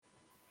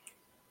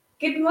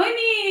Good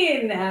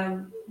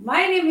morning.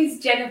 My name is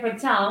Jennifer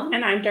Town.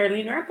 And I'm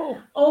Darlene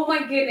Rappel. Oh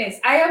my goodness.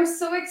 I am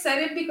so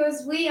excited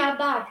because we are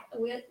back.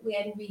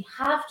 And we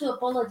have to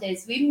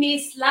apologize. We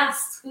missed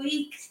last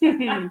week.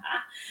 Yeah.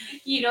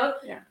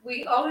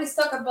 We always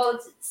talk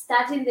about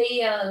starting the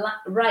year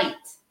right.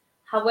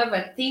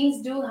 However,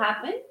 things do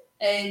happen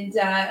and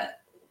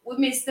we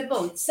missed the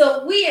boat.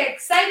 So we are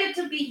excited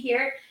to be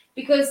here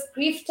because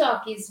Grief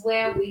Talk is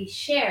where we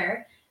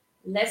share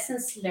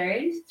lessons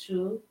learned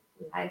through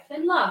life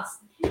and loss.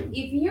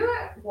 If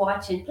you're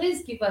watching,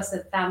 please give us a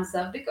thumbs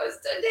up because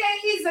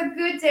today is a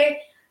good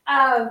day.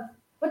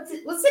 What's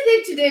the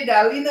day today,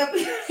 darling?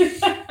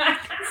 It's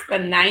the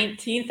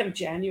 19th of The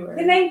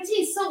January.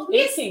 19th. So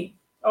we 18th.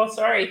 Oh,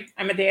 sorry.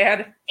 I'm a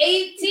dad.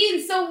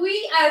 18. So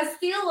we are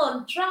still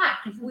on track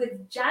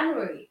with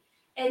January.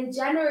 And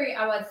January,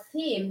 our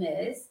theme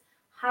is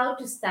how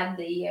to start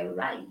the year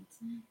right.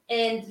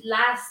 And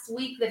last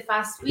week, the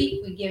first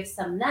week, we gave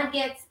some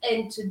nuggets.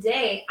 And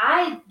today,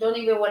 I don't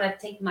even want to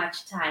take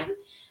much time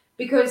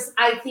because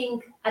I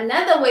think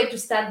another way to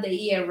start the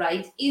year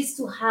right is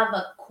to have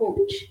a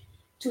coach,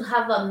 to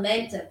have a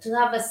mentor, to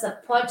have a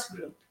support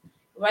group,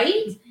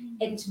 right?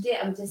 And today,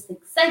 I'm just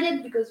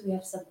excited because we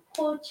have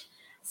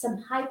some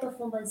high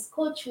performance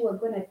coach who are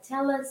going to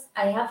tell us.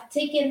 I have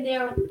taken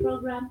their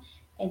program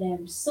and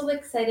I'm so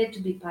excited to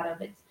be part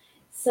of it.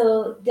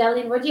 So,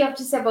 Darlene, what do you have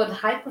to say about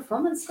high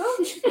performance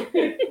coach?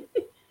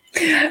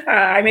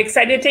 I'm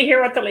excited to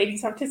hear what the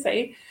ladies have to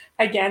say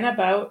again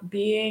about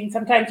being.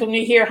 Sometimes when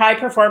we hear high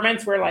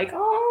performance, we're like,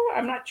 oh,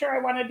 I'm not sure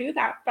I want to do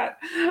that. But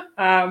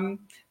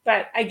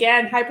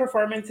again, high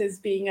performance is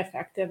being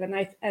effective,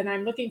 and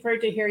I'm looking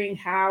forward to hearing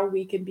how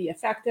we can be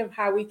effective,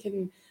 how we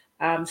can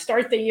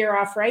start the year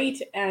off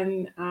right,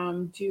 and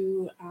and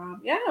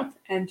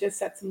just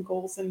set some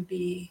goals and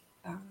be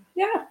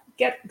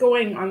get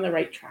going on the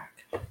right track.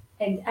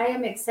 And I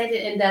am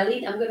excited. And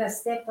Darlene, I'm going to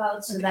step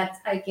out so that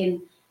I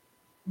can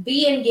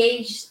be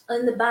engaged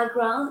in the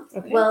background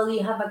while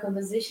you have a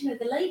conversation with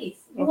the ladies.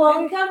 Okay.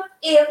 Welcome,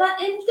 Ava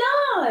and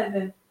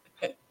Dawn.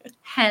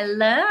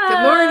 Hello.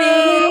 Good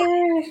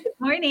morning. Good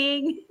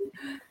morning.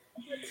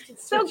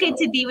 So good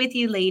to be with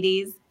you,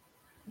 ladies.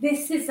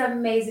 This is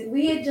amazing.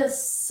 We are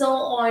just so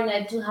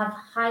honored to have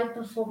high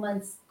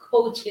performance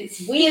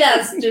coaches with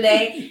us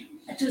today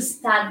to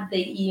start the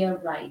year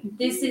right.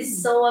 This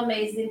is so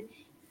amazing.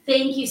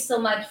 Thank you so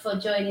much for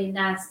joining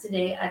us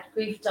today at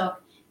Grief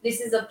Talk. This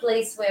is a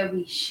place where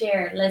we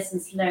share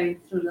lessons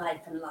learned through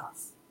life and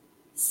loss.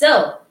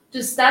 So,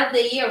 to start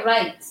the year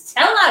right,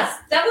 tell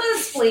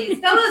us, please.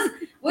 Tell us.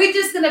 We're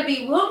just going to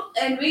be whooped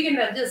and we're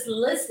going to just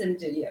listen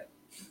to you.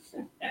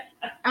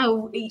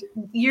 Oh,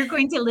 you're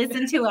going to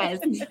listen to us.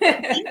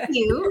 Thank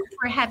you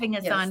for having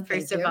us on,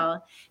 first of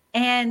all.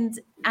 And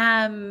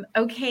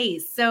okay,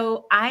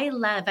 so I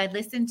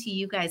listened to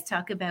you guys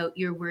talk about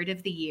your word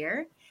of the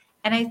year.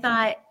 And I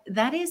thought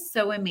that is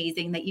so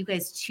amazing that you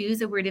guys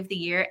choose a word of the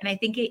year. And I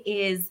think it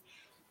is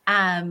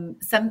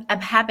a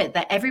habit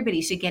that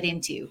everybody should get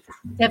into,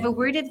 to have a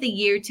word of the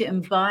year to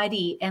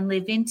embody and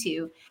live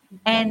into.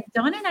 And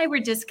Dawn and I were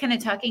just kind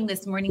of talking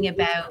this morning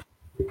about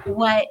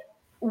what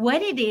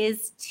it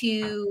is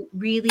to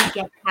really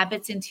get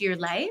habits into your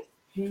life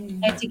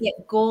and to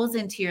get goals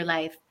into your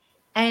life.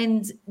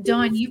 And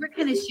Dawn, you were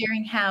kind of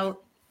sharing how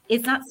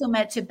it's not so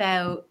much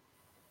about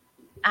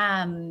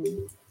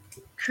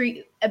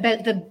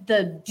about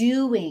the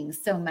doing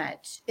so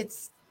much.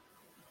 It's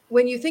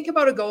when you think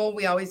about a goal,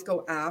 we always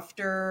go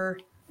after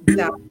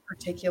that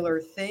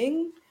particular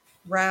thing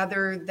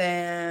rather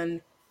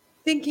than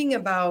thinking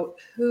about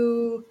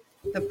who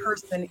the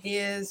person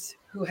is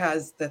who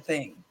has the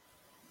thing.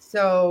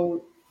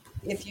 So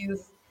if you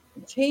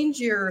change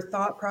your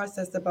thought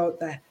process about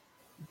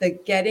the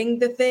getting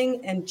the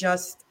thing and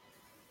just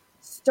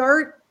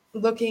start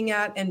looking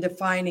at and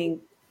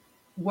defining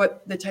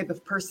what the type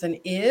of person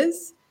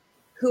is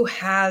who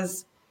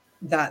has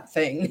that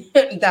thing,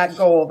 that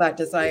goal, that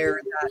desire,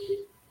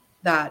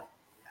 that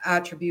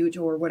attribute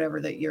or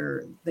whatever that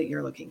you're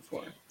looking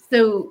for.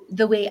 So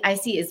the way I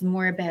see it is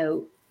more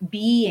about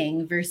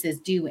being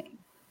versus doing,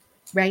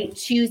 right?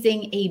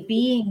 Choosing a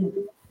being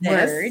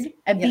word,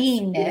 a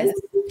beingness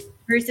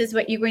versus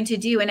what you're going to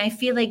do. And I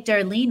feel like,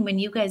 Darlene, when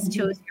you guys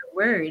chose your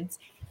words,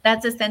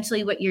 that's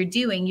essentially what you're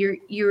doing.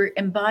 You're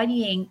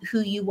embodying who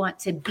you want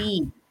to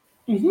be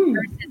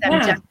versus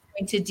I'm just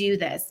going to do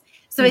this.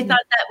 So I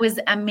thought that was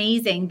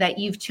amazing that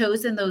you've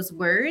chosen those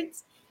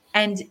words.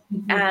 And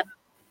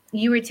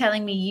you were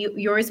telling me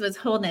yours was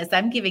wholeness.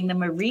 I'm giving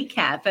them a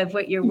recap of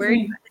what your word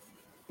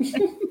was.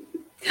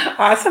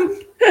 Awesome.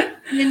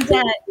 And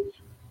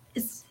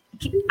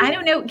I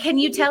don't know. Can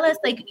you tell us,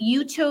 like,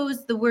 you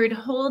chose the word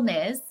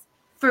wholeness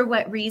for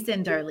what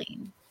reason,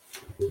 Darlene?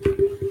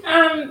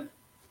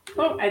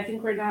 I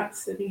think we're not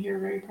sitting here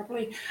very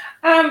properly.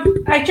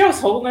 I chose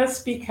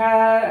wholeness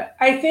because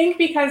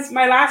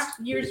my last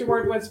year's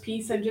word was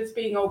peace and just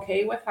being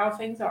okay with how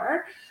things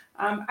are.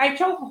 I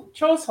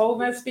chose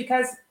wholeness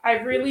because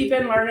I've really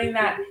been learning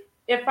that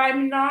if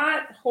I'm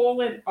not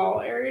whole in all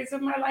areas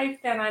of my life,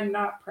 then I'm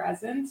not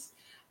present.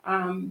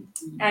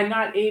 and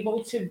not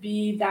able to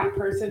be that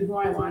person who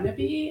I want to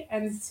be.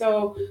 And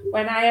so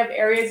when I have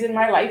areas in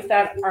my life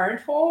that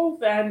aren't whole,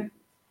 then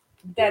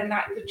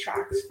that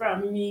detracts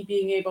from me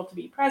being able to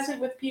be present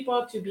with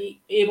people, to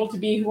be able to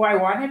be who I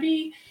want to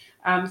be.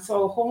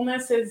 So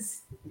wholeness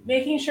is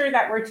making sure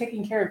that we're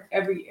taking care of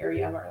every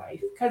area of our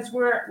life, because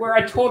we're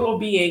a total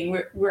being.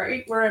 We're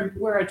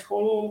a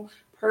total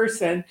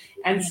person.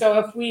 And so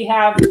if we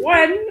have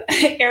one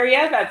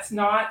area that's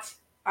not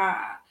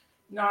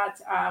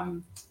as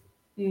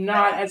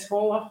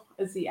whole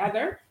as the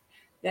other,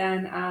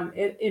 then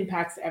it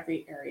impacts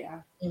every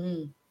area.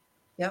 Mm-hmm.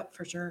 Yep,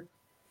 for sure.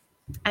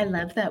 I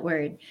love that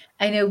word.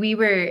 I know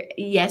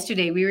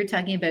yesterday we were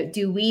talking about,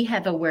 do we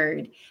have a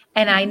word?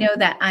 And I know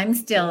that I'm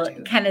still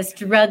kind of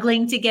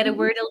struggling to get a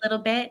word a little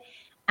bit.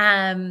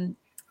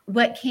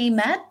 What came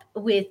up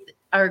with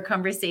our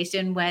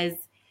conversation was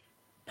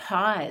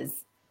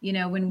pause.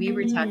 When we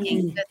were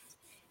talking,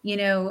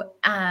 to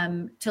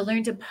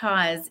learn to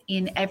pause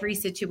in every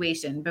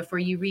situation before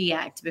you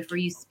react, before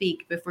you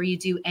speak, before you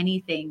do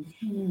anything.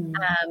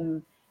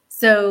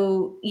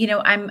 So,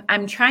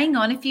 I'm trying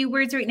on a few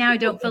words right now. I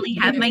don't fully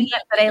have mine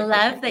yet, but I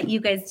love that you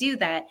guys do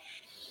that.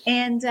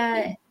 And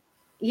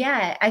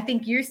yeah, I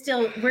think you're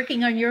still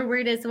working on your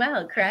word as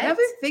well, correct? I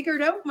haven't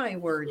figured out my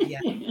word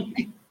yet.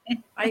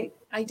 I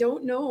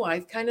don't know.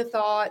 I've kind of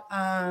thought,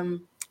 I've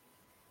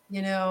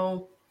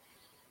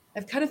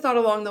kind of thought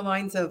along the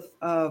lines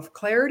of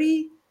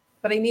clarity,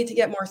 but I need to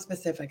get more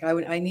specific.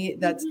 I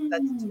need that's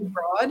too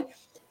broad.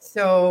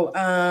 So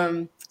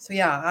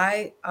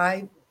yeah,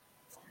 I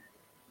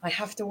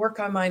have to work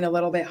on mine a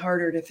little bit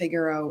harder to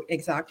figure out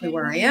exactly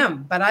where I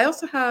am. But I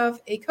also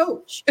have a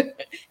coach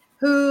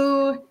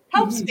who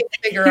helps me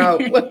figure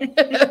out.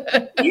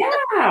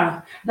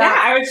 Yeah.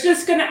 I was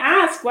just going to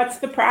ask, what's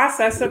the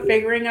process of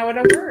figuring out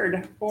a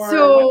word?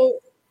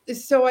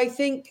 So I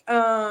think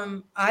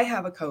I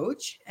have a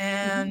coach,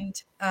 and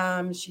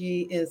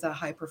she is a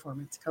high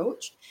performance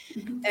coach.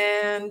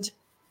 And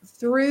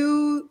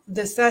through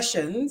the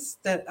sessions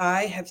that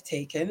I have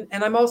taken,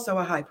 and I'm also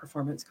a high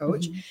performance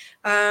coach,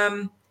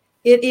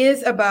 it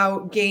is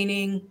about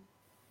gaining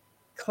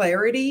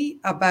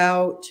clarity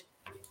about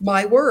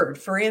my word.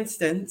 For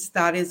instance,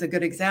 that is a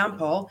good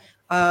example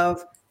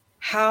of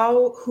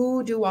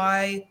who do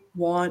I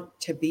want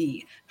to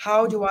be?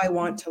 How do I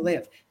want to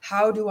live?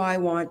 How do I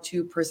want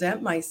to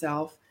present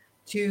myself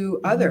to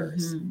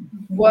others?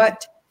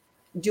 What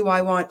do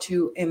I want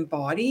to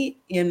embody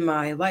in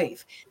my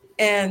life?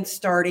 And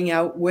starting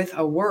out with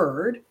a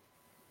word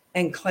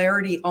and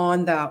clarity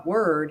on that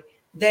word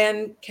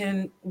then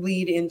can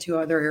lead into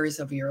other areas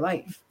of your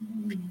life.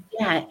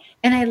 Yeah.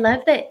 And I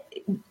loved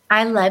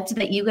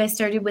that you guys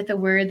started with a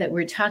word, that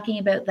we're talking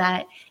about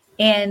that.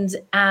 And,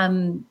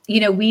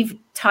 we've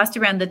tossed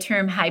around the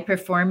term high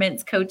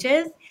performance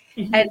coaches,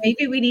 and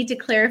maybe we need to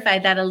clarify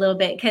that a little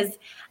bit, because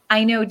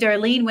I know,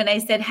 Darlene, when I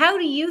said, how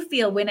do you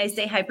feel when I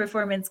say high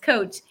performance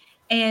coach?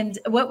 And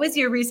what was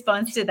your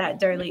response to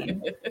that,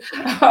 Darlene?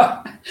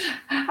 I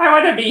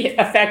want to be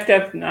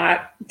effective,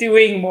 not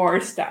doing more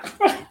stuff.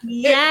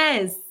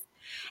 Yes.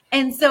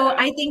 And so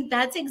I think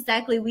that's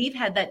exactly, we've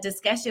had that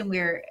discussion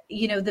where,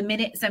 the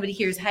minute somebody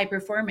hears high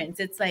performance,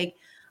 it's like,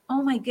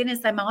 oh my goodness,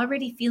 I'm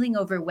already feeling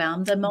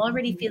overwhelmed. I'm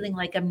already feeling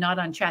like I'm not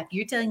on track.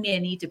 You're telling me I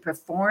need to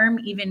perform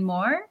even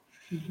more.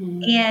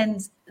 And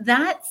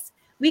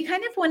we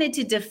kind of wanted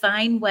to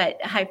define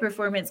what high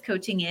performance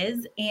coaching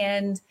is,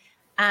 and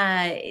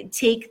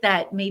take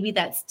maybe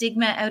that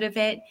stigma out of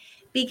it,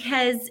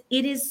 because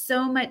it is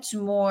so much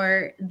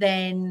more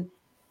than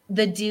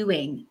the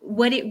doing.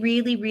 What it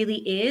really,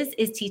 really is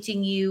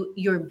teaching you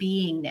your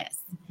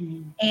beingness.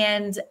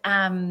 And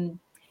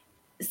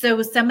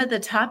so some of the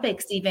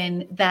topics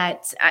even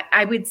that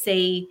I would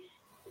say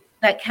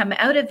that come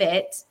out of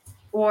it,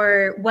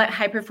 or what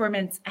high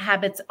performance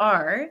habits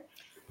are.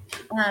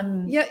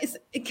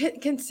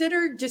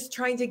 Consider just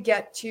trying to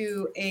get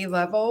to a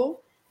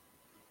level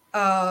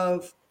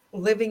of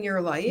living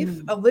your life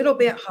a little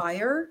bit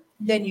higher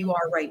than you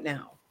are right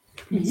now.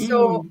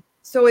 So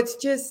it's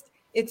just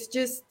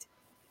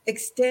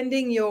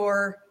extending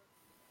your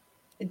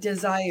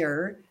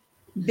desire,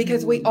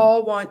 because we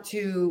all want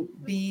to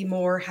be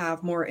more,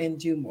 have more, and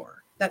do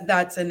more.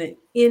 That's an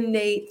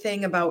innate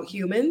thing about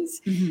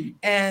humans.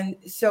 And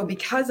so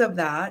because of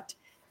that,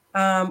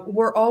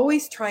 we're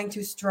always trying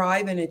to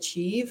strive and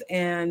achieve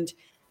and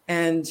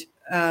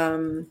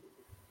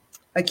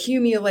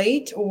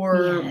accumulate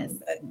or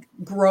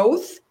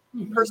growth,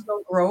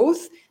 personal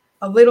growth,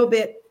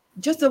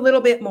 just a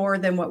little bit more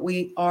than what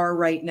we are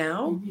right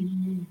now.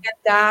 And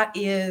that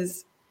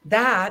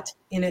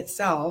in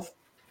itself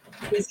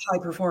is high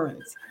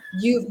performance.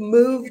 You've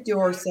moved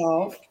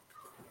yourself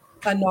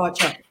a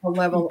notch up, a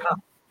level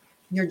up.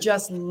 You're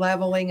just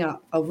leveling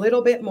up a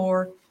little bit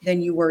more than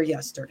you were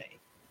yesterday.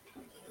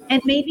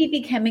 And maybe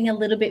becoming a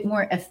little bit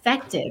more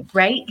effective,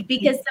 right?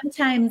 Because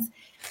sometimes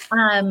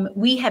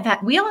we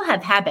all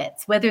have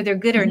habits, whether they're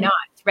good or not,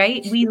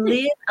 right? We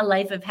live a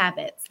life of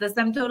habits. The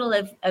sum total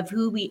of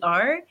who we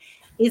are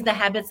is the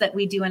habits that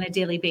we do on a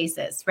daily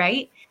basis,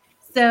 right?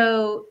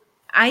 So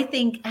I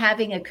think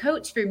having a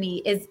coach for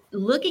me is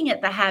looking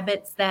at the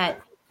habits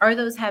that are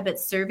those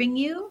habits serving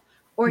you,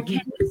 or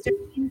can you start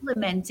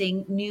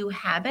implementing new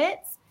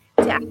habits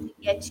to actually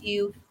get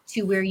you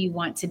to where you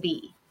want to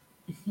be?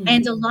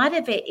 And a lot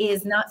of it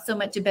is not so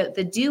much about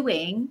the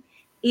doing.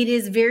 It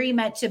is very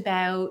much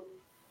about,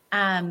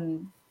 I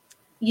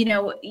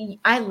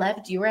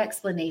loved your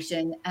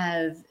explanation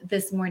of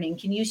this morning.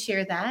 Can you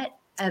share that?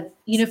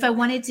 If I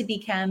wanted to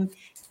become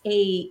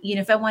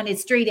if I wanted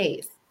straight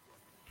A's,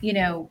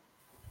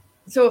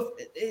 So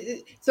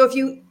if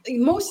you,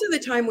 most of the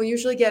time we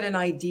usually get an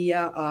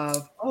idea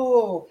of,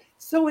 oh,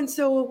 so and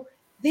so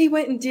they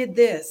went and did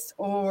this,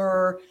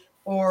 or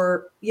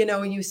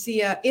you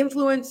see a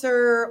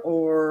influencer,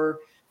 or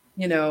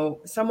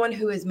someone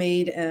who has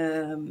made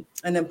an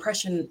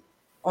impression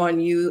on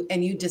you,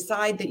 and you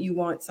decide that you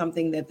want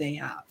something that they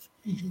have.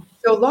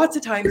 So lots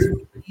of times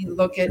we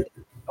look at,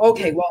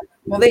 okay,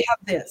 well they have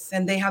this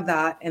and they have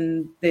that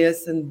and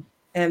this and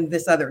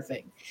this other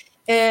thing.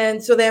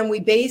 And so then we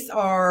base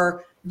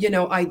our,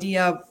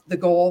 idea of the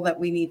goal that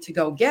we need to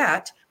go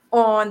get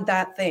on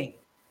that thing.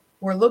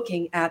 We're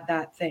looking at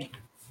that thing.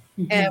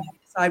 And we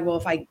decide, well,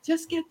 if I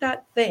just get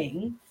that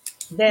thing,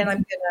 then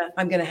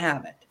I'm gonna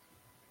have it.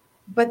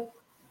 But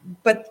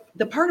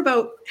the part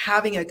about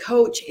having a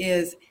coach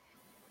is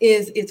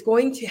it's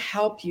going to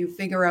help you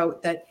figure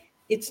out that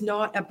it's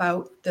not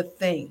about the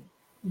thing.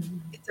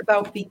 It's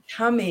about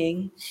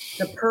becoming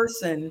the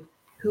person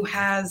who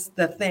has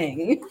the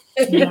thing.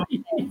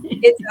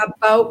 It's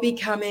about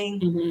becoming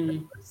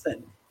the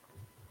person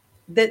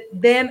that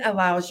then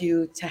allows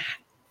you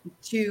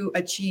to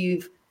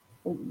achieve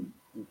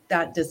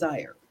that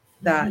desire,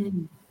 that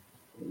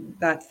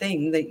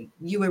thing that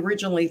you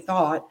originally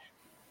thought.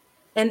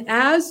 And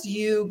as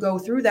you go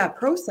through that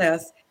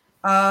process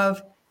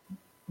of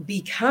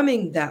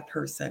becoming that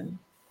person,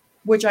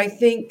 which I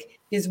think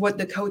is what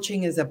the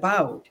coaching is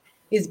about,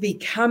 is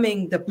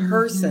becoming the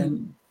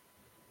person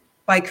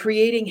by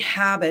creating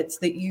habits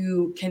that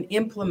you can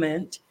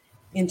implement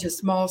into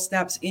small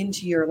steps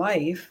into your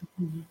life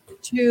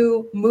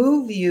to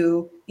move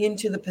you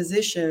into the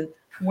position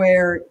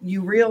where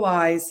you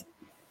realize,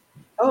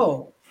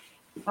 oh,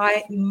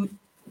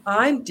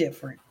 I'm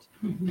different.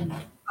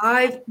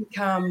 I've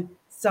become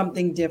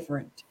something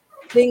different.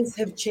 Things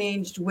have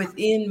changed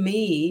within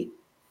me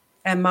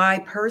and my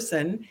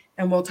person.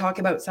 And we'll talk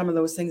about some of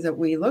those things that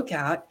we look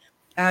at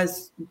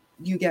as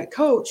you get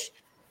coached,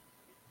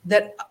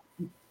 that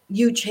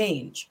you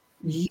change.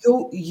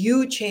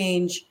 You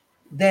change,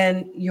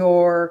 then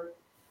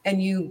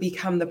and you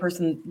become the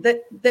person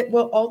that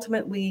will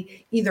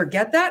ultimately either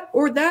get that,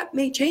 or that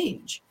may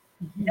change.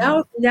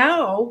 Now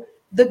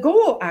the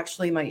goal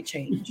actually might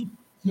change.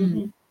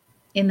 In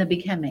the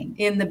becoming.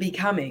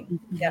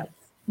 Yes.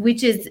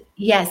 Which is,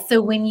 yes.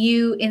 So when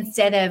you,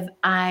 instead of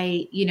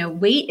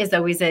weight is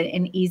always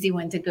an easy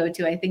one to go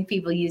to. I think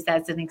people use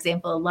that as an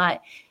example a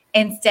lot.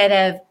 Instead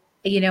of,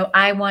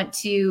 I want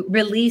to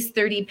release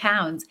 30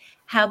 pounds.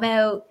 How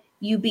about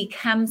you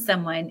become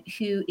someone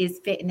who is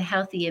fit and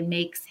healthy and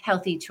makes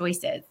healthy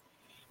choices?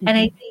 And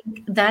I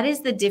think that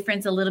is the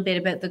difference a little bit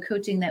about the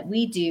coaching that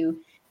we do,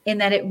 in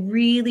that it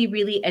really,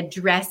 really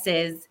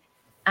addresses,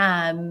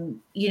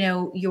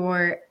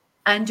 your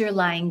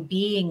underlying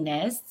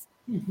beingness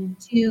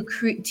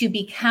to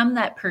become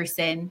that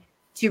person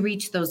to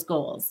reach those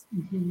goals.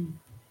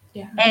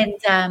 Yeah.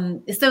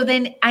 And so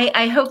then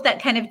I hope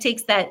that kind of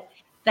takes that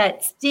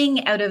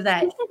sting out of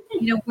that,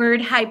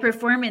 word high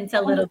performance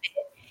a little bit,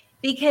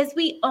 because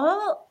we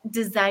all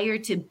desire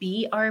to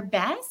be our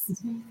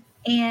best.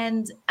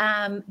 And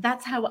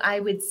that's how I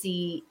would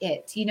see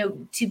it,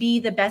 to be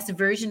the best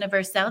version of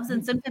ourselves.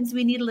 And sometimes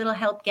we need a little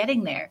help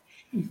getting there.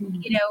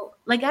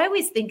 Like I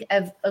always think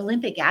of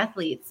Olympic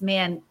athletes,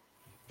 man,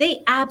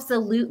 they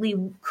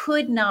absolutely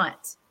could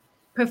not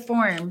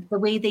perform the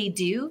way they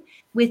do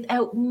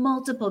without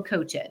multiple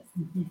coaches.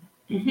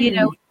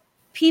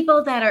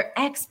 People that are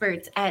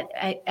experts at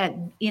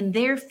in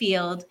their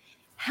field,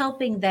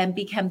 helping them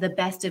become the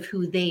best of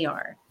who they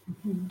are.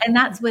 And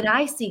that's what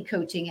I see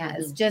coaching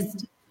as.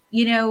 Just,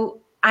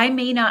 I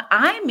may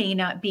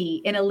not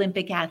be an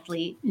Olympic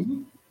athlete,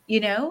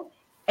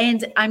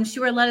 and I'm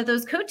sure a lot of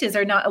those coaches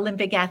are not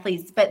Olympic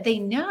athletes, but they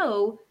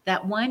know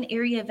that one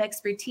area of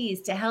expertise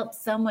to help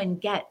someone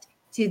get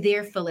to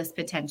their fullest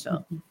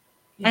potential.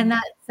 And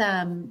that's,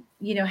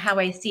 how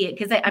I see it.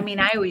 Because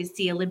I always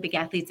see Olympic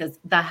athletes as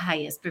the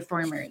highest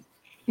performers.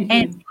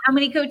 And how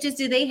many coaches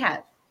do they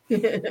have?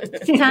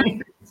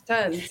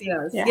 Tons,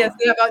 yes. Yeah. Yes,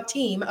 they have a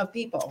team of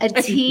people. A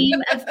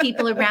team of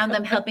people around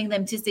them helping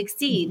them to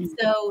succeed.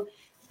 So,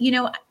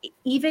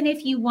 even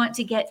if you want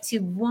to get to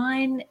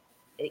one,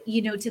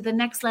 to the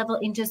next level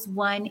in just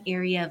one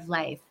area of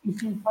life.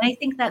 And I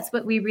think that's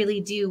what we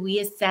really do. We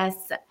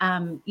assess,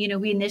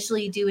 we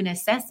initially do an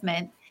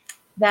assessment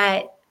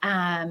that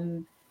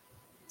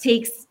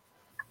takes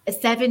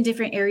 7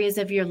 different areas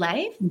of your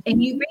life,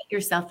 and you rate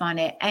yourself on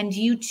it, and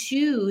you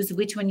choose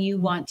which one you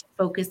want to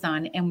focus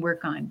on and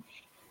work on.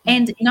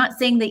 And not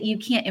saying that you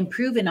can't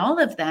improve in all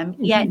of them,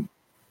 yet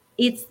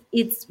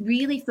it's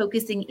really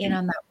focusing in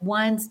on that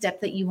one step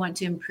that you want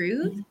to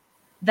improve.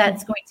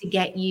 That's going to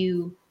get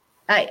you.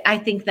 I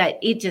think that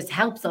it just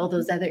helps all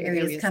those other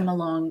areas come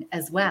along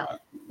as well.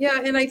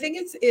 Yeah, and I think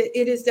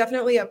it is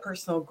definitely a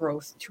personal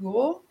growth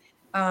tool.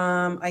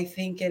 I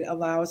think it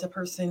allows a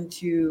person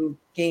to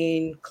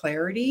gain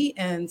clarity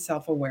and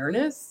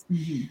self-awareness.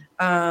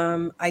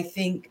 I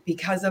think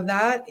because of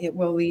that, it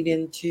will lead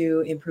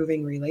into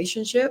improving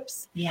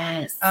relationships.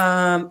 Yes.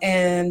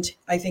 And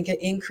I think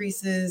it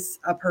increases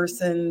a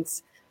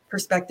person's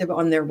perspective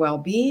on their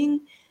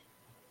well-being.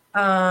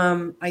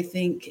 I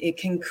think it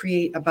can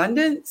create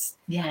abundance.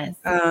 Yes.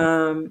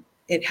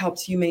 It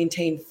helps you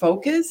maintain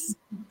focus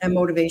and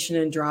motivation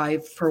and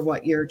drive for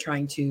what you're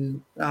trying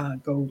to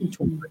go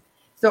toward.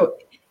 So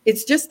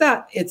it's just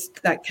that it's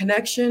that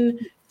connection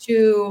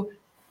to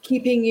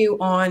keeping you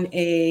on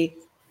a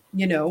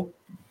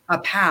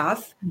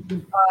path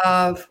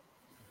of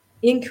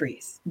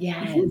increase.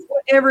 Yes.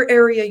 Whatever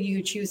area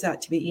you choose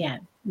that to be. Yeah.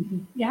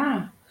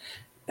 Yeah.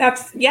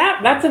 That's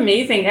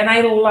amazing. And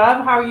I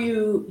love how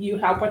you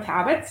help with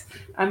habits,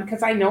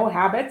 because I know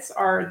habits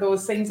are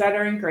those things that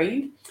are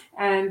ingrained,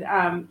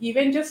 and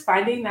even just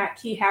finding that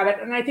key habit.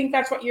 And I think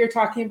that's what you're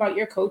talking about,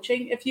 your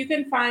coaching. If you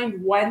can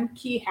find one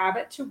key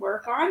habit to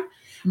work on,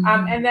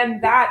 and then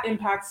that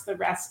impacts the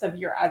rest of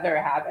your other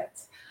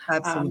habits.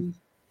 Absolutely.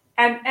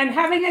 And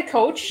having a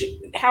coach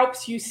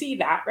helps you see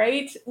that,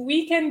 right?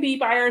 We can be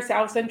by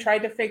ourselves and try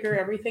to figure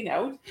everything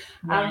out.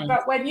 Yes.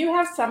 But when you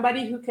have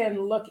somebody who can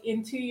look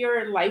into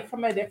your life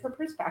from a different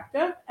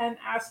perspective and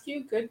ask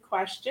you good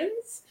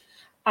questions,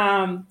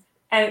 and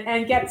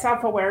get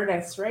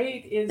self-awareness,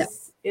 right,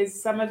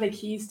 is some of the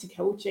keys to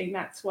coaching.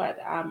 That's what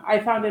I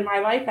found in my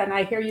life. And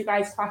I hear you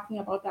guys talking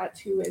about that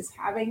too, is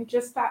having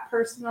just that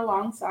person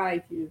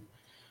alongside you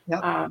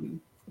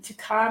to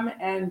come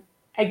and,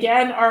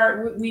 again,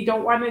 we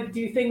don't want to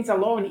do things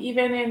alone.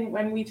 Even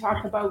when we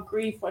talk about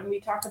grief, when we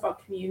talk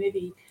about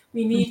community,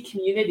 we need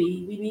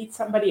community. We need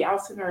somebody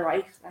else in our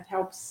life that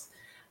helps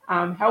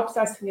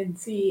us and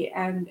see.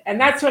 And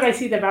that's what I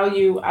see the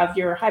value of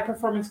your high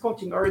performance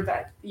coaching, or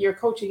that your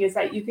coaching, is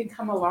that you can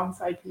come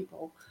alongside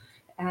people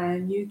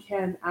and you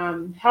can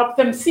help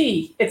them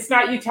see. It's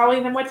not you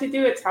telling them what to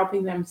do, it's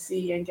helping them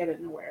see and get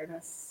an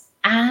awareness.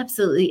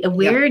 Absolutely.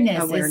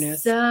 Awareness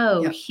is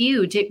so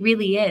huge. It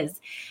really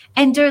is.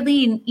 And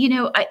Darlene,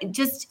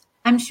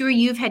 I'm sure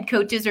you've had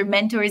coaches or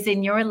mentors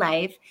in your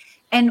life.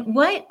 And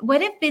what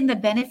have been the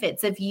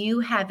benefits of you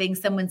having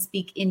someone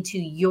speak into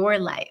your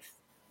life?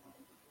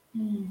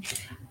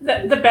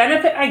 The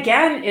benefit,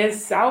 again,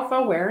 is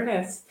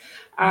self-awareness.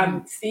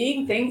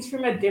 Seeing things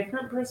from a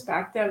different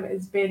perspective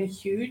has been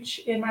huge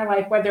in my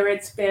life, whether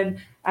it's been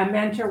a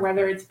mentor,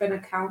 whether it's been a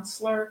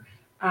counselor,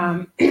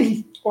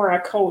 or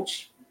a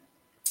coach.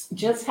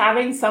 Just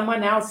having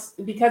someone else,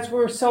 because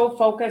we're so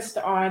focused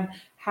on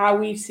how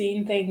we've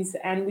seen things,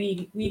 and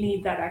we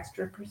need that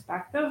extra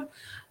perspective.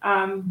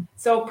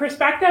 So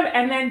perspective,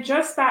 and then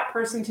just that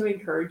person to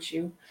encourage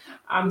you,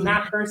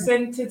 that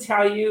person to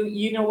tell you,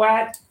 you know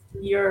what,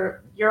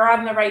 you're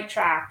on the right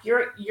track.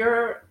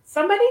 You're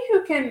somebody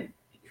who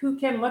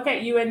can look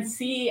at you and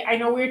see. I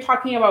know we were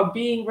talking about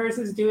being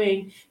versus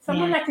doing.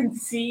 Someone that can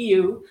see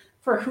you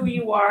for who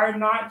you are,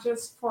 not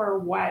just for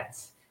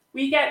what.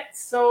 We get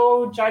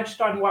so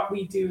judged on what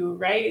we do,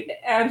 right?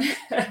 And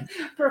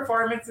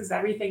performance is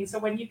everything. So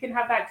when you can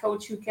have that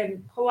coach who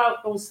can pull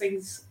out those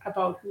things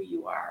about who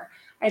you are,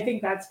 I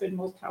think that's been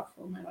most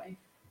helpful in my life.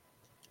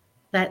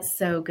 That's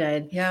so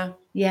good. Yeah.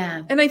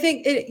 Yeah. And I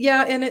think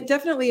and it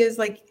definitely is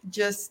like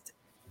just,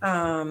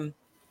 as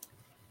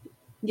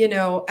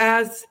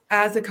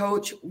a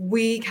coach,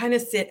 we kind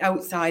of sit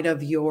outside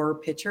of your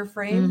picture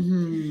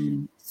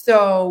frame.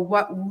 So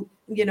what,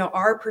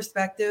 our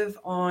perspective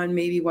on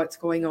maybe what's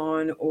going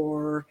on,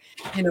 or,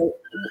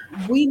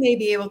 we may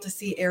be able to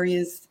see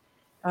areas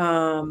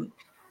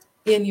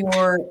in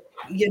your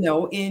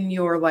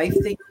life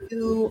that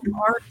you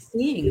aren't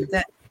seeing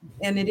that.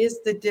 And it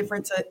is the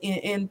difference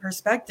in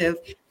perspective,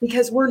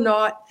 because we're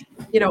not,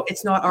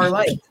 it's not our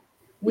life.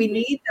 We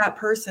need that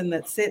person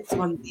that sits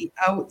on the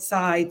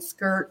outside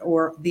skirt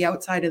or the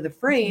outside of the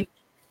frame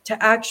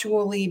to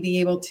actually be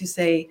able to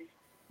say,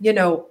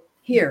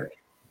 here,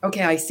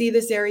 okay, I see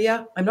this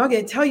area. I'm not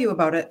going to tell you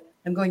about it.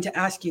 I'm going to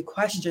ask you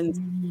questions,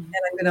 and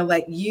I'm going to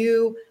let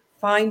you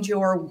find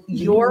your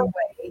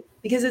way,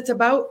 because it's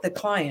about the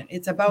client.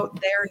 It's about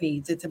their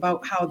needs. It's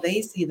about how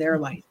they see their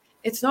life.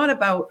 It's not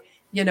about,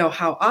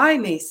 how I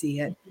may see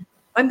it.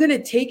 I'm going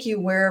to take you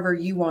wherever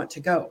you want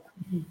to go.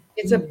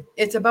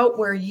 It's about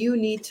where you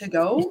need to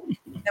go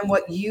and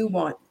what you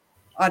want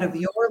out of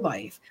your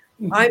life.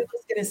 I'm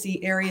just going to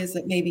see areas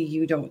that maybe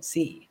you don't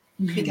see,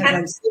 because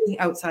I'm sitting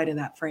outside of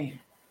that frame.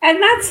 And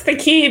that's the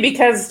key,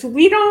 because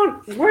we're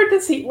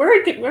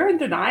in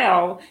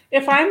denial.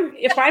 If I'm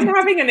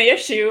having an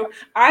issue,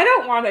 I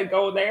don't want to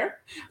go there,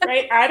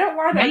 right? I don't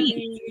want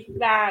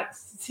to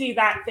see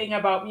that thing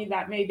about me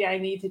that maybe I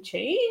need to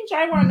change.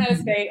 I want to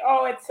say,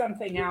 oh, it's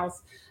something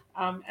else.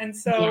 And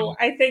so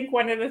I think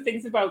one of the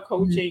things about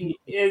coaching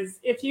is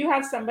if you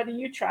have somebody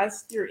you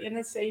trust, you're in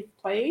a safe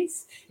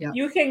place,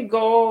 you can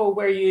go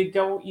where you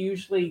don't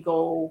usually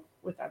go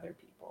with other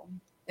people.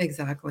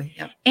 Exactly.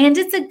 Yeah. And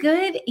it's a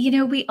good,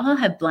 we all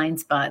have blind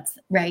spots,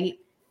 right?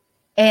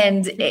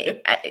 And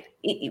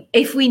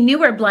if we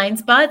knew our blind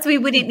spots, we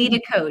wouldn't need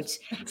a coach.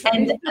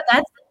 And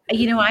that's,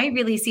 I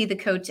really see the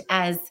coach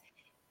as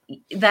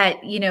that,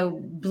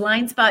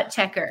 blind spot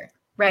checker,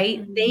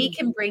 right? They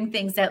can bring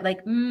things out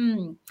like,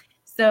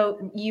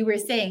 so you were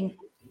saying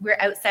we're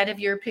outside of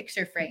your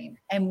picture frame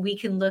and we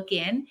can look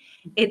in.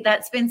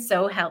 That's been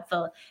so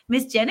helpful.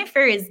 Miss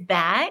Jennifer is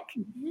back.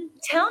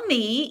 Tell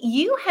me,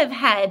 you have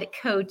had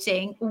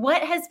coaching.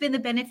 What has been the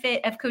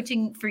benefit of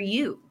coaching for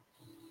you?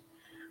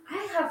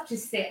 I have to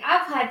say,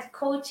 I've had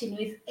coaching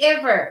with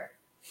Ava,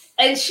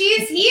 and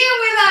she's here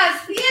with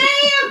us.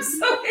 Yay! I'm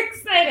so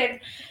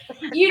excited.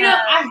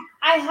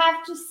 I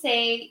have to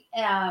say,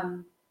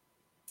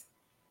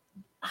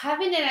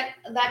 having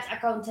that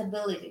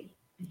accountability.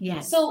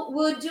 Yes. So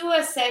we'll do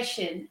a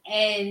session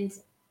and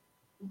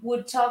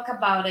we'll talk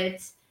about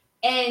it,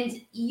 and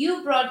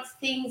you brought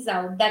things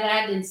out that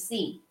I hadn't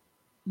seen.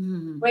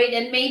 Right?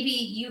 And maybe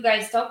you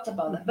guys talked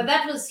about that, but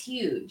that was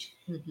huge.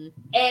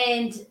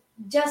 And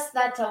just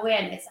that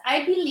awareness.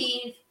 I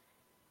believe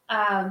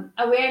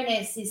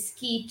awareness is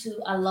key to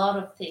a lot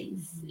of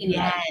things in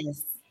life.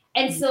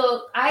 And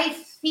so I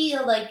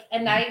feel like,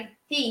 and I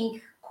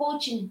think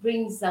coaching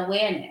brings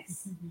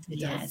awareness.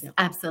 Yes,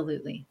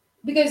 absolutely.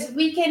 Because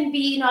we can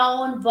be in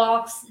our own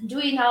box,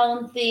 doing our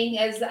own thing,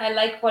 as I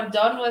like what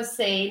Dawn was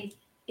saying.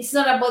 It's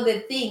not about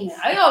the thing.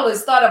 I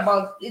always thought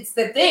about it's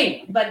the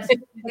thing, but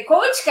the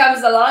coach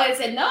comes along and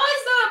says, no,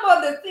 it's not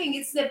about the thing.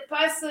 It's the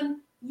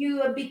person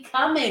you are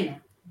becoming.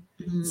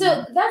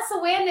 So that's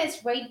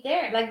awareness right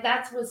there. Like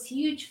that was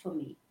huge for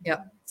me. Yeah.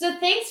 So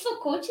thanks for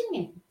coaching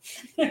me.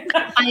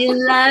 I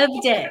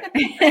loved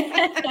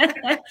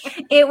it.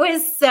 It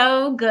was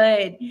so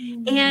good.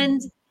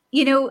 And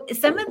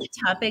some of the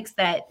topics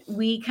that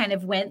we kind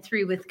of went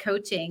through with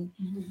coaching,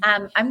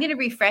 I'm going to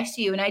refresh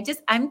you. And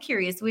I'm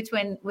curious which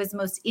one was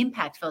most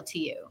impactful to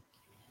you.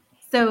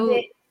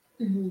 So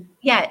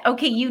yeah.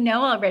 Okay.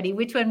 Already.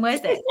 Which one was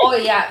it? Oh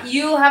yeah.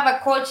 You have a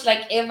coach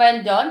like Ava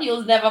and Dawn.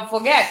 You'll never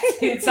forget.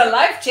 It's a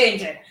life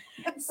changer.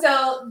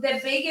 So the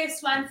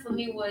biggest one for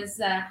me was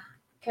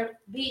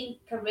being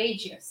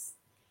courageous.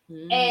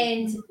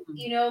 And,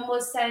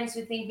 most times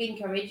we think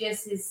being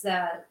courageous is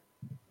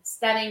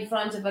standing in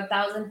front of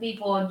 1,000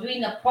 people or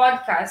doing a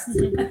podcast.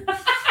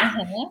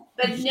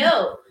 But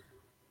no,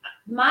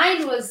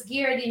 mine was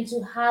geared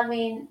into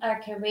having a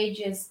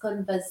courageous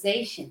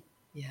conversation.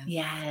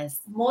 Yes.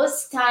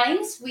 Most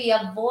times we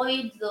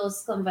avoid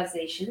those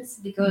conversations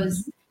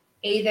because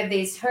either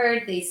there's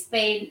hurt, there's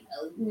pain,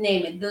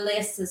 name it, the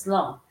list is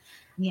long.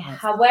 Yes.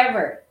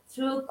 However,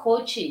 through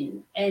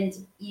coaching and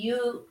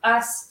you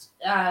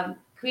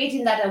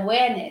creating that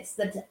awareness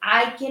that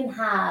I can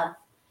have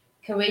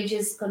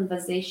courageous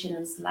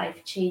conversations,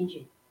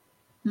 life-changing.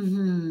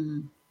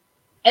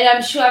 And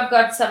I'm sure I've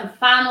got some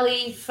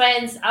family,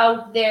 friends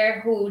out there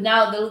who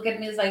now they look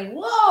at me as like,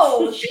 whoa,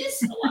 how could she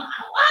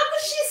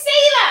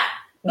say that?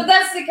 But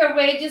that's the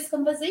courageous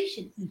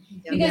conversation.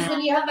 Because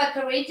when you have a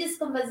courageous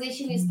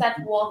conversation, you start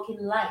walking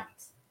light,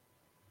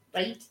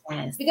 right?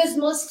 Yes. Because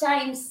most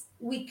times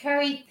we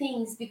carry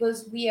things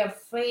because we are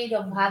afraid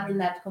of having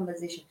that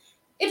conversation.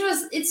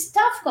 It's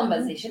tough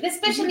conversation,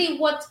 especially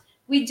what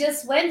we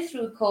just went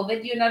through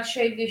COVID. You're not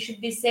sure if you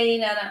should be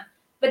saying that,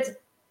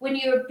 but when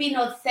you're being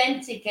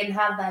authentic and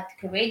have that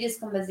courageous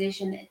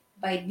conversation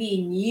by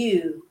being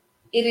you,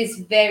 it is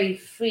very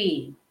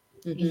free.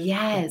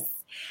 Yes.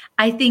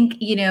 I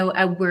think,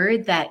 a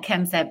word that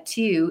comes up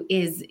too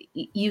is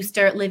you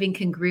start living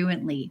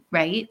congruently,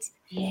 right?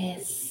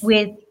 Yes.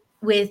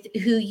 With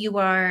who you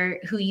are,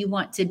 who you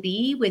want to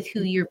be, with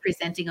who you're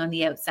presenting on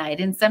the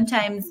outside. And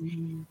sometimes,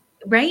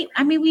 right?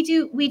 I mean, we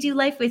do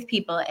life with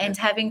people, and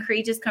having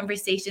courageous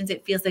conversations,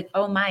 it feels like,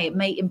 oh my, it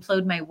might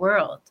implode my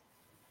world.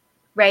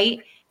 Right.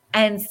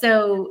 And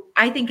so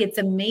I think it's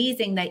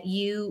amazing that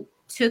you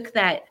took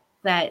that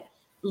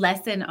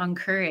lesson on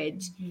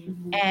courage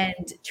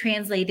and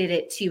translated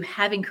it to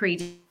having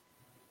courage.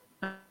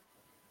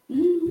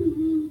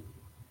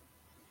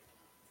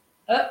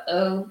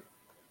 Uh-oh.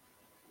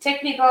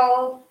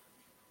 Technical.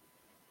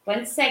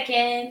 1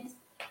 second.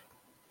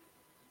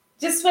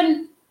 Just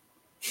one.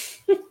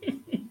 I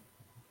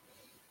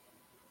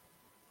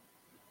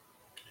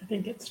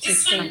think it's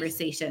just a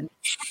conversation.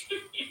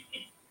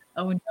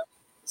 Oh no.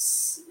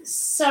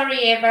 Sorry,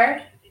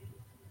 Ava.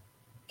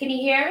 Can you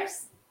hear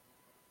us?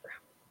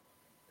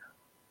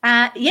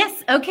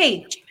 Yes.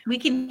 Okay. We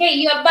can. Okay,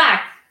 you're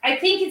back. I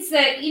think it's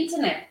the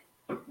internet.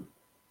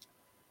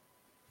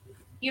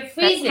 You're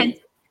freezing.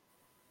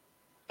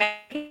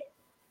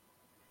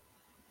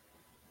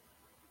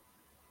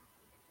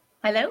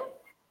 Hello?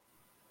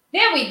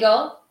 There we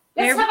go.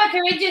 Let's have a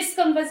courageous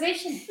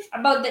conversation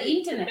about the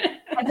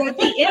internet. About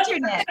the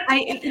internet.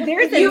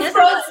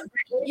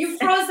 You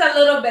froze a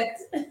little bit.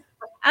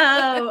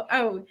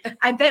 Oh,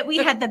 I bet we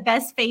had the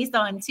best face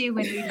on too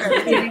when we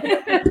wrote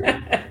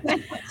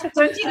it.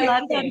 Don't you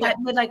love Okay. that?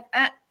 We're like,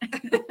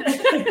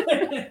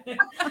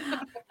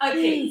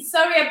 Okay,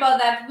 sorry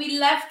about that. We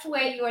left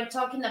where you were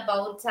talking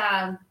about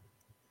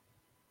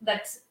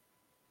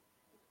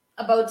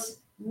about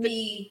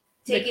me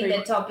taking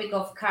the topic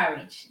of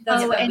courage.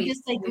 That's where and we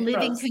just like we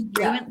living crossed.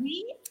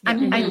 congruently.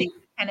 Yeah. I think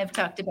we kind of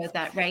talked about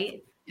that,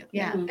 right?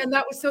 Yeah. Mhm. And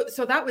that was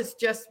so that was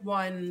just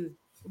one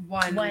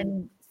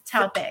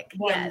Topic.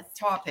 Yes.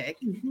 topic,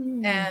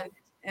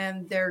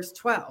 and there's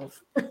 12.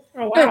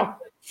 Oh, wow.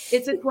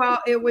 It's a 12,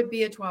 it would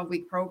be a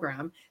 12-week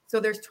program. So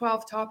there's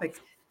 12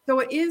 topics. So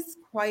it is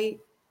quite,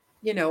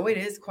 it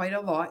is quite a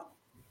lot.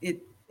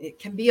 It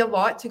can be a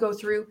lot to go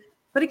through,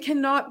 but it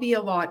cannot be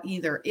a lot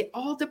either. It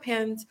all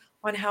depends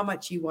on how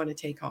much you want to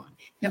take on.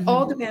 It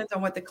all depends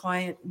on what the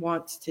client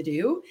wants to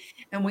do.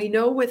 And we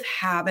know with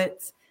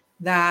habits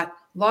that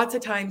lots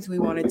of times we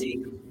want to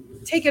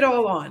take it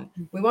all on.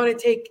 We want to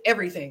take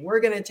everything. We're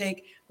going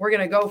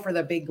to go for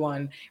the big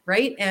one,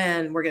 right?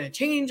 And we're going to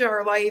change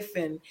our life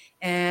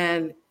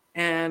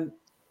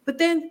but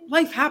then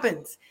life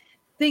happens.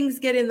 Things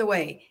get in the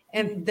way.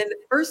 And then the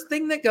first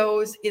thing that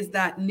goes is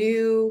that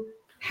new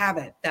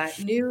habit,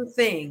 that new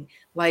thing,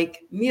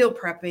 like meal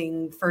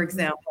prepping, for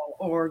example,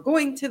 or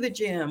going to the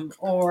gym,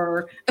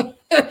 or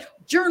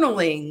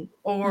journaling,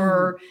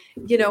 or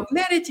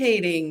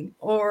meditating,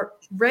 or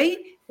right.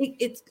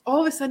 It's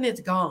all of a sudden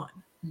it's gone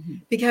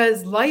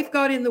because life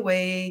got in the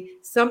way.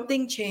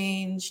 Something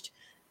changed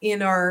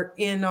in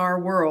our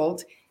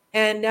world,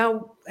 and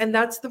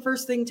that's the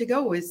first thing to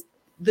go is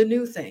the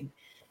new thing.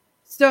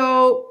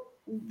 So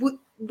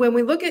when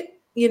we look at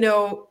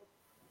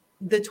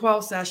the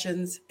 12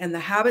 sessions and the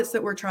habits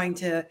that we're trying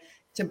to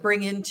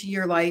bring into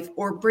your life,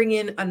 or bring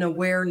in an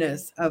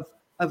awareness of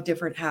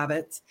different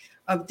habits,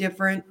 of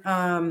different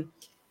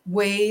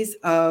ways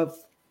of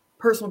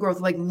personal growth,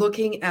 like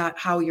looking at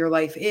how your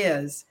life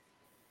is,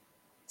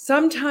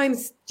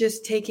 sometimes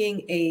just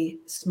taking a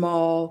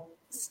small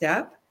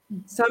step,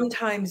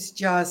 sometimes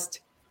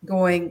just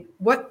going,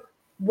 what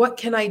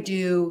can I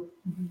do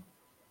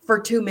for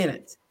 2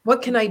 minutes?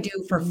 What can I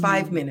do for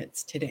 5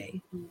 minutes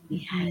today?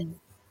 Yes.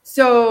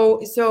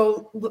 So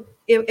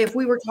if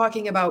we were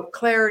talking about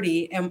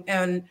clarity,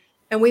 and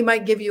we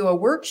might give you a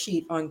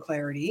worksheet on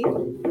clarity,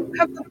 you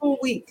have the whole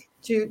week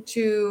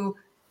to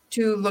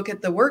look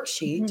at the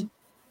worksheet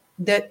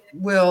that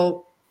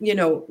will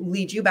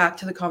lead you back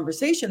to the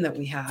conversation that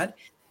we had.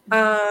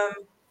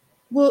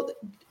 Well,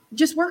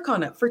 just work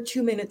on it for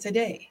 2 minutes a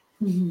day.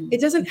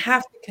 It doesn't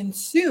have to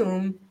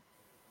consume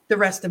the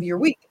rest of your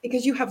week,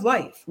 because you have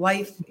life.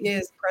 Life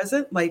is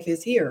present, life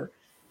is here,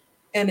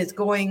 and it's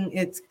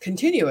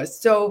continuous.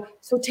 So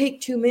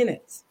take 2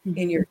 minutes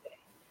in your day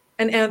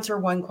and answer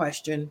one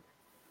question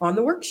on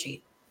the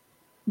worksheet,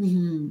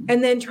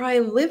 and then try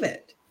and live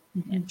it.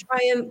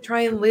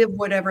 Try and live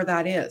whatever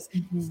that is.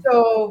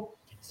 So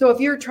if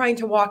you're trying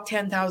to walk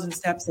 10,000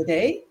 steps a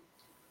day,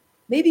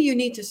 maybe you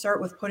need to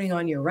start with putting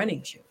on your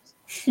running shoes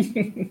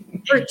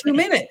for 2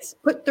 minutes.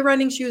 Put the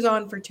running shoes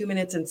on for 2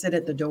 minutes and sit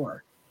at the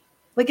door.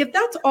 Like, if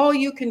that's all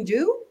you can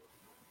do,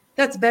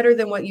 that's better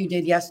than what you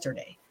did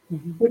yesterday,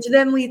 which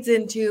then leads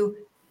into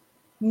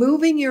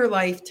moving your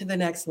life to the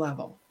next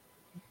level.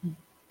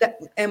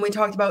 And we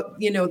talked about,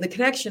 the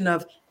connection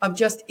of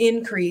just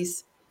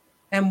increase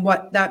and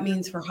what that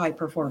means for high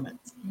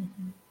performance,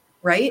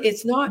 right?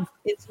 It's not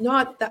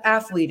the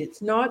athlete.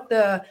 It's not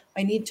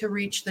I need to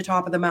reach the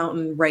top of the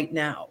mountain right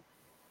now.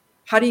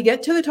 How do you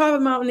get to the top of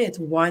the mountain? It's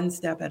one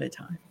step at a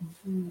time.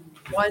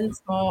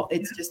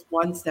 It's just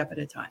one step at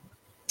a time.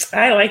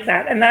 I like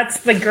that. And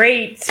that's the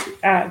great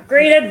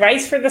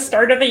advice for the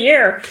start of the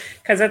year.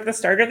 Because at the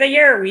start of the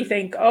year, we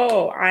think,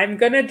 oh, I'm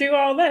going to do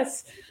all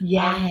this.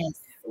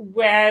 Yes.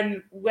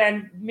 When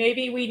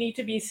maybe we need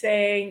to be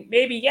saying,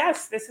 maybe,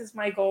 yes, this is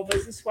my goal.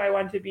 This is who I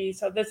want to be.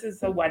 So this is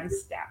the one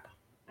step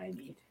I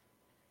need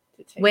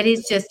to take. What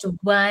is just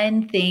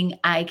one thing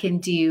I can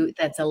do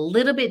that's a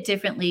little bit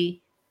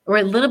differently, or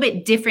a little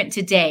bit different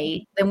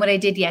today than what I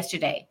did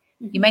yesterday?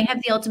 You might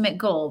have the ultimate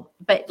goal,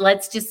 but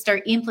let's just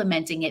start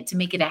implementing it to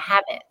make it a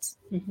habit,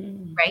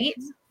 right?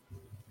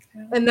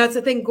 And that's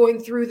the thing,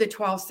 going through the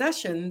 12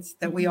 sessions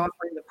that we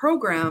offer in the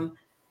program,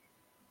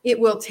 it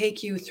will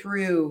take you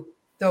through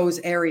those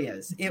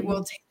areas. It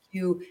will take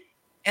you,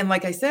 and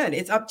like I said,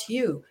 it's up to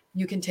you.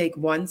 You can take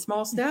one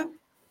small step,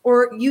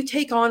 or you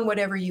take on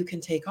whatever you can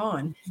take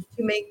on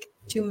to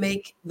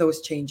make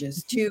those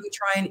changes, to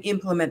try and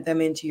implement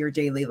them into your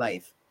daily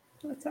life.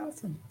 That's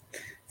awesome.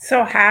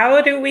 So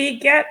how do we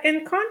get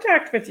in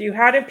contact with you?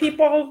 How do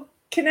people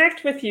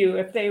connect with you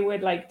if they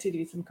would like to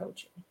do some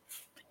coaching?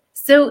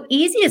 So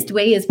easiest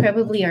way is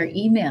probably our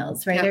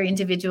emails, right? Yeah. Our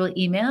individual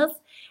emails.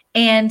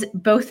 And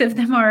both of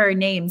them are our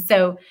names.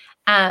 So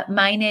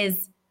mine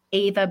is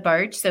Ava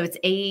Bartsch. So it's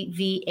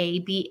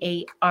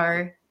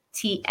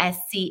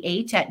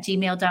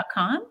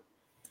avabartsch@gmail.com.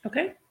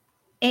 Okay.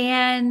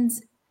 And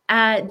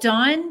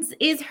Dawn's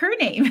is her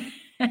name,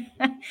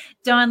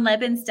 Dawn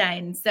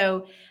Lebenstein.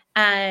 So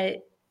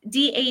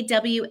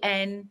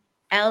DAWN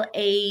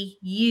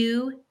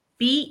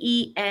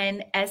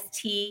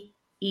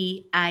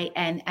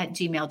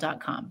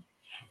laubenstein@gmail.com.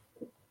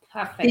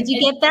 Perfect. Did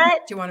you get that?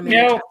 Do you want to make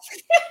No. a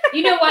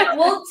You know what?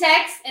 We'll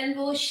text and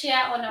we'll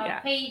share on our Yeah.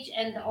 page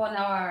and on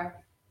our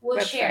we'll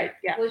Website, share.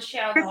 yeah. We'll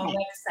share on our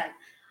website.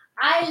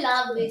 I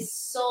love this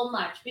so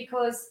much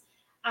because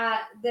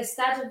the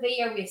start of the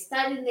year, we're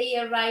starting the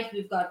year right.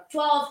 We've got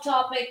 12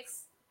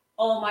 topics.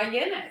 Oh my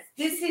goodness,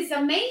 this is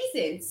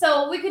amazing.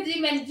 So we could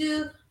even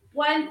do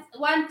one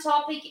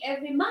topic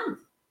every month.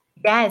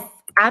 Yes,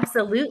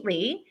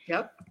 absolutely.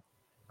 Yep.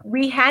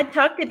 We had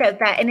talked about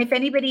that. And if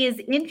anybody is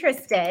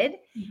interested,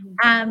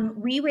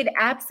 we would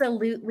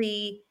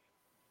absolutely,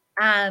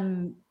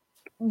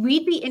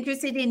 we'd be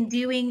interested in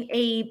doing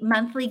a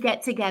monthly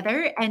get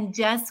together and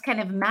just kind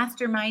of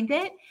mastermind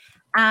it.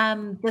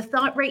 The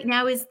thought right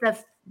now is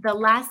the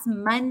last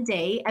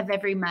Monday of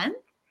every month.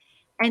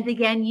 And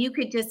again, you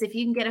could just, if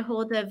you can get a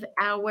hold of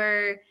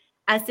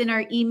us in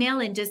our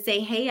email and just say,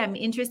 hey, I'm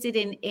interested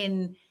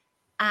in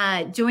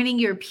joining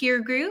your peer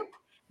group.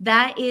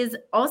 That is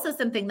also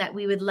something that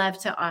we would love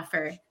to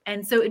offer.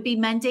 And so it'd be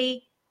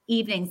Monday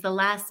evenings, the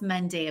last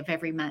Monday of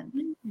every month.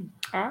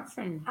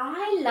 Awesome.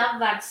 I love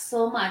that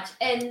so much.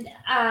 And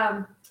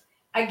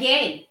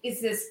again, it's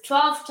this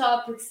 12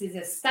 topics. It's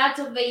the start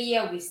of the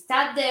year. We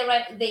start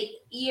the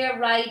year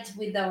right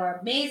with our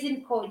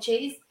amazing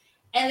coaches.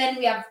 And then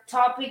we have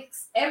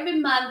topics every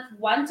month,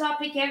 one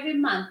topic every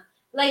month.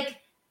 Like,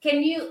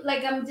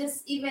 I'm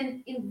just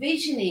even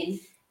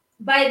envisioning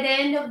by the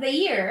end of the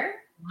year,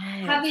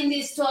 having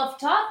these 12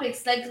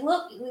 topics. Like,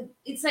 look,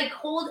 it's like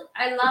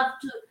I love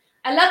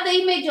the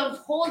image of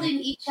holding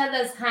each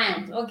other's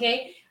hand,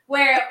 okay?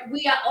 Where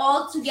we are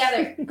all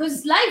together.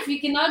 Because life,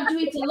 you cannot do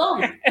it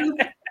alone.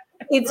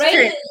 It's right?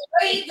 true.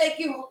 Right? Like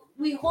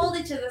we hold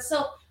each other.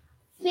 So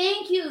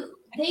thank you,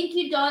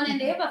 Dawn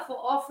and Ava, for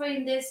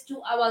offering this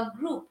to our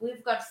group.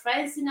 We've got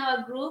friends in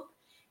our group,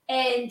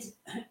 and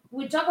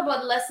we talk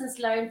about lessons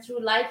learned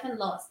through life and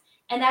loss.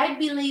 And I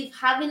believe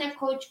having a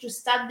coach to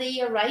start the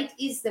year right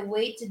is the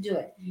way to do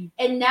it.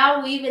 And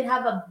now we even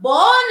have a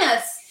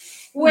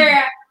bonus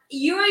where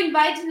you're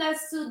inviting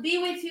us to be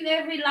with you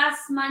every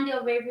last Monday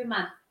of every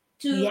month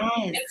to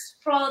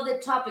explore the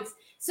topics.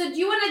 So do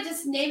you want to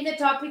just name the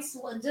topics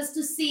just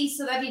to see,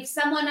 so that if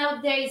someone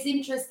out there is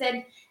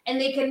interested and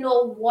they can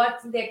know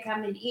what they're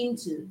coming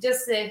into,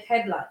 just a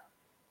headline?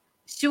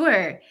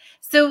 Sure.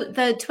 So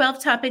the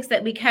 12 topics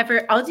that we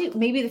cover, I'll do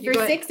maybe the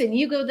first 6 and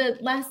you go the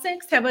last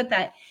 6. How about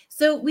that?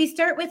 So we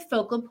start with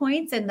focal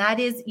points, and that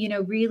is,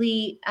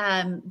 really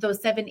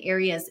those 7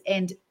 areas,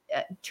 and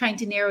trying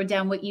to narrow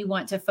down what you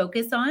want to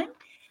focus on.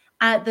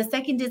 The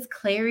second is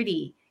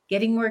clarity,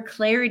 getting more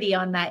clarity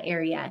on that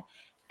area.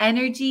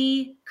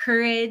 Energy,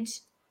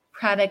 courage,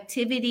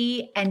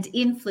 productivity, and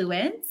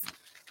influence.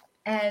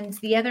 And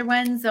the other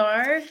ones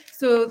are?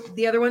 So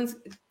the other ones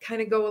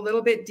kind of go a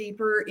little bit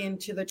deeper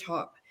into the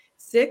top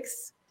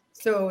 6.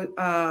 So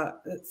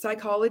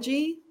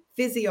psychology,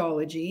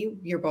 physiology,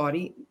 your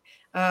body,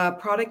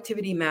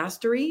 productivity,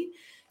 mastery.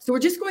 So we're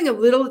just going a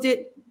little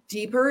bit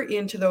deeper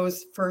into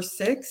those first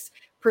 6: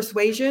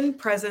 persuasion,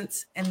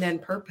 presence, and then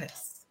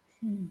purpose.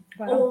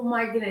 Wow. Oh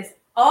my goodness.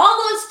 All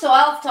those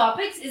 12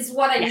 topics is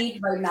what I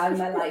need right now in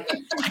my life.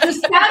 To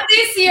start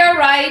this year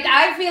right,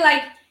 I feel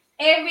like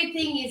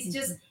everything is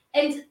just,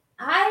 and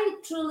I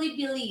truly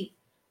believe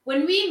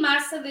when we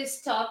master these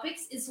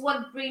topics is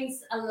what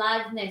brings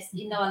aliveness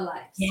in our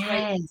lives. Yes.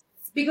 Right?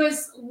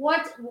 Because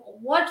what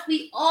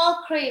we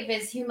all crave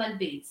as human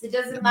beings, it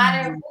doesn't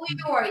matter who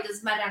you are, it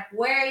doesn't matter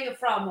where you're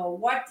from or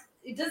what,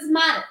 it doesn't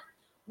matter.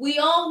 We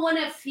all want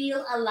to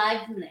feel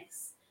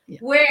aliveness. Yeah.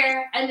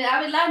 Where, and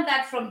I will learn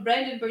that from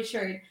Brandon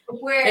Burchard,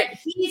 where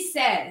he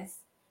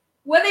says,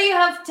 whether you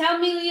have 10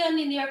 million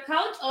in your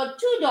account or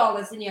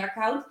 $2 in your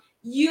account,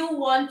 you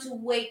want to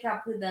wake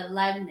up with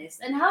aliveness.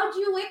 And how do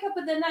you wake up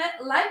with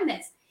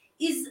aliveness?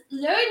 Is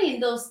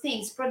learning those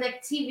things: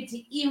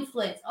 productivity,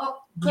 influence,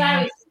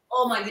 clarity. Yes.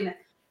 Oh my goodness.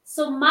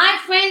 So my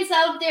friends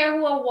out there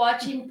who are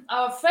watching,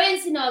 our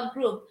friends in our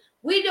group,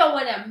 we don't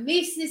want to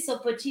miss this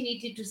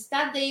opportunity to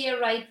start the year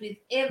right with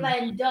Ava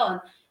and Dawn,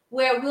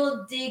 where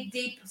we'll dig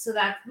deep so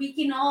that we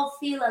can all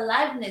feel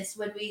aliveness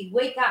when we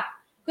wake up.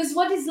 Because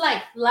what is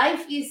life?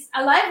 Life is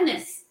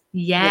aliveness.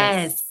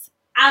 Yes.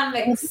 I'm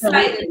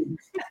excited.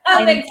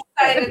 I'm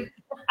excited.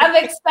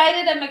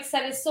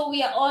 So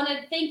we are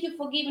honored. Thank you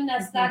for giving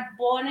us that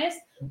bonus.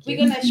 We're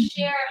going to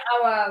share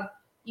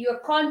your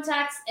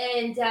contacts,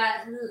 and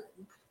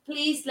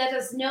please let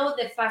us know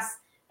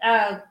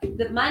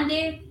the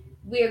Monday.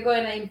 We're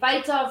going to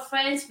invite our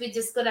friends. We're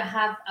just going to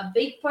have a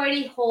big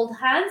party, hold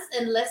hands,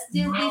 and let's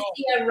do this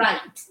year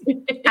right.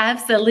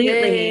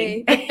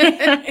 Absolutely.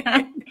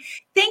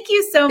 Thank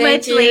you so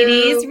much,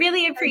 ladies.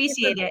 Really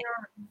appreciate it.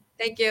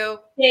 Thank you.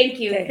 Thank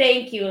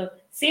you.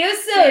 See you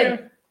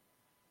soon.